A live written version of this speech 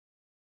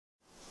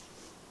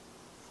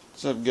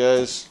What's up,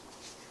 guys?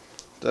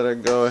 Thought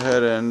I'd go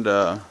ahead and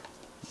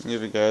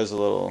give you guys a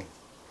little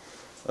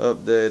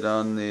update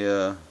on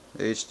the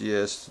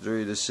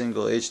HDS3, the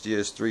single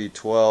HDS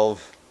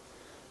 312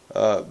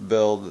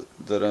 build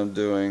that I'm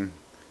doing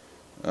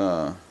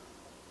for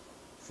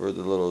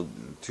the little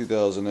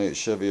 2008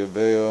 Chevy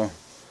Aveo.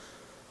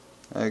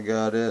 I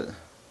got it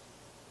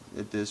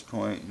at this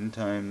point in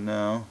time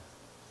now.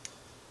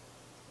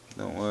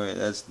 Don't worry,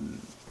 that's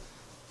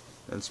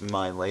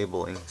my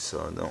labeling,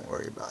 so don't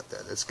worry about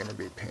that. It's going to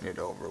be painted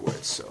over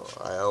with. So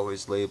I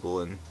always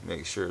label and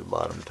make sure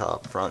bottom,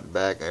 top, front,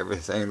 back,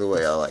 everything the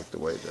way I like the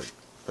way to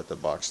put the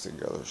box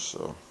together.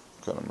 So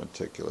kind of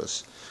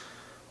meticulous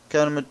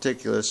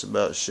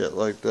about shit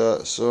like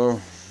that.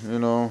 So, you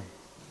know,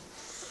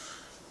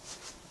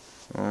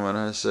 when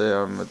I say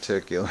I'm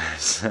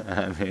meticulous,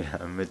 I mean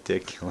I'm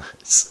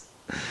meticulous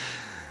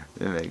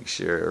to make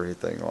sure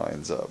everything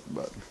lines up.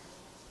 But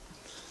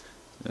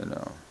you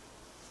know,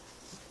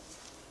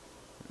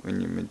 when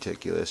you're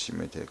meticulous,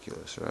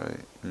 right?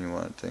 And you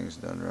want things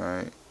done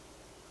right.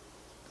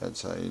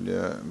 That's how you do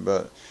it.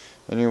 But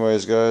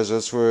anyways, guys,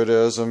 that's where it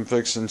is. I'm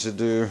fixing to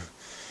do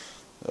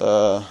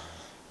the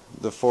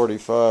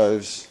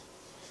 45s,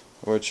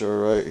 which are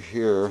right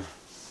here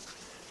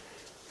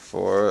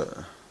for it.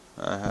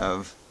 I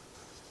have,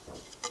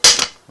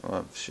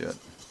 oh shit.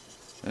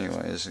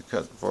 Anyways, I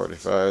cut the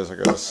 45s.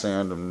 I gotta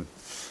sand them,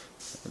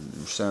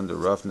 sand the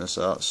roughness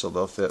out so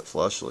they'll fit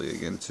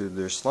flushly into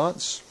their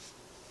slots.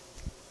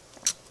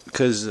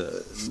 Because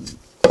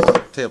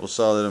table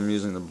saw that I'm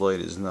using, the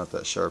blade is not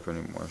that sharp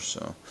anymore,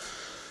 so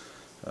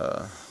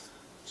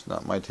it's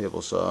not my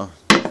table saw.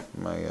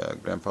 My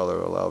grandfather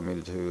allowed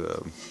me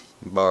to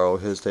borrow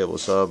his table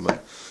saw,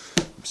 but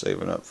I'm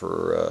saving up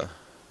for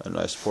a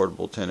nice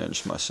portable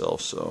 10-inch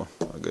myself, so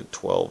a good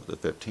 12 to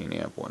 15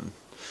 amp one.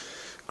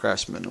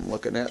 Craftsman I'm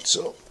looking at,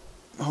 so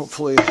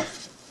hopefully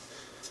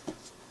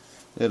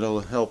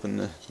it'll help in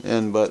the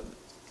end. But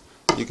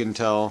you can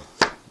tell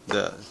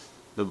that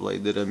the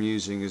blade that I'm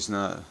using is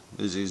not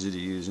as easy to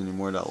use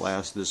anymore.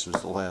 This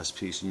was the last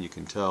piece, and you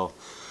can tell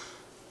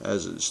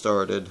as it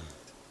started,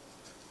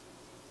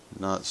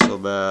 not so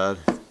bad.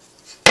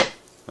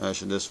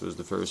 Actually, this was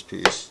the first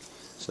piece,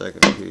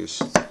 second piece,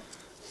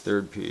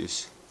 third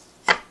piece,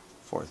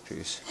 fourth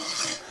piece.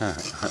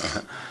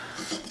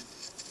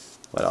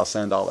 But I'll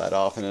sand all that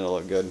off and it'll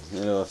look good.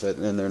 It'll fit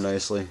in there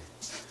nicely.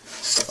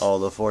 All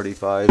the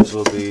 45s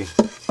will be,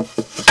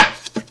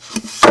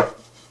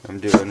 I'm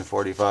doing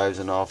 45s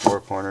in all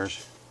four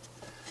corners,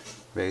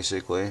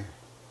 basically.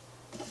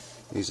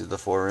 These are the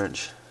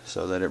 4-inch,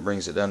 so that it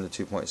brings it down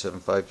to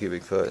 2.75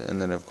 cubic foot.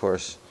 And then of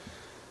course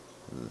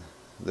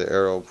the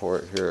arrow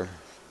port here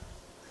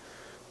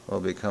will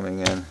be coming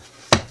in.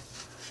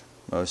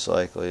 Most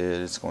likely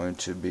it's going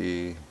to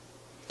be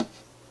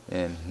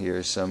in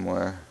here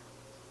somewhere,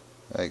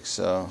 like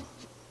so.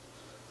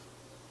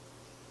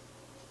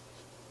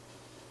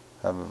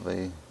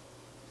 Probably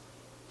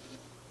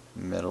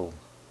middle.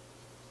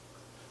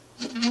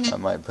 I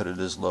might put it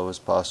as low as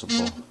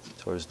possible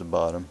towards the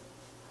bottom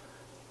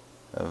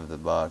of the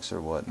box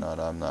or whatnot.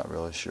 I'm not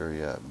really sure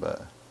yet,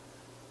 but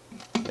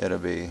it'll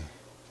be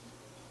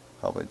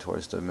probably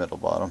towards the middle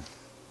bottom.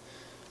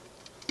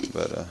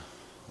 But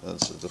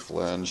this is the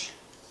flange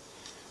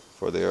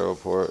for the arrow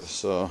port.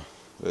 So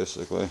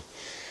basically,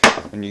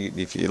 and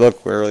if you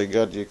look really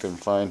good, you can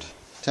find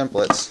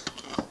templates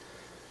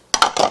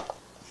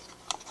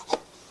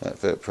that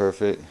fit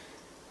perfect.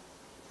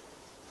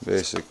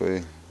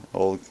 Basically,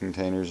 old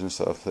containers and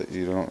stuff that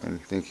you don't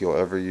think you'll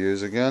ever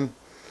use again,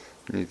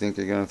 and you think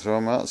you're going to throw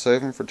them out,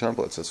 save them for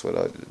templates. That's what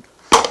I did.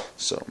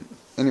 So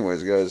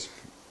anyways, guys,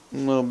 a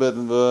little bit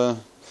of a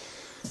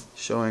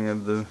showing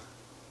of the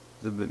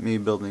me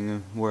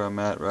building where I'm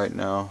at right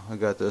now. I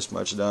got this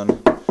much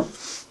done.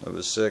 I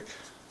was sick,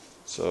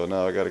 so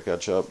now I got to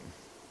catch up.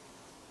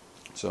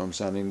 So I'm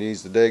sanding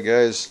these today,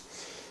 guys,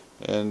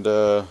 and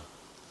I'll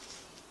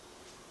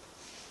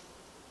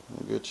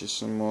get you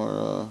some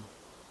more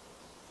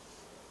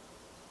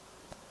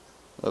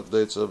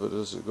updates of it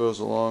as it goes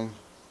along.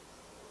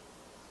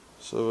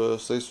 So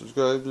stay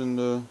subscribed and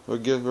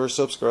or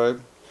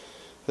subscribe.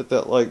 Hit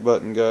that like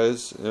button,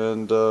 guys,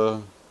 and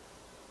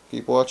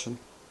keep watching.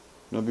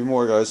 There'll be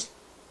more, guys.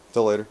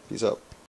 Till later. Peace out.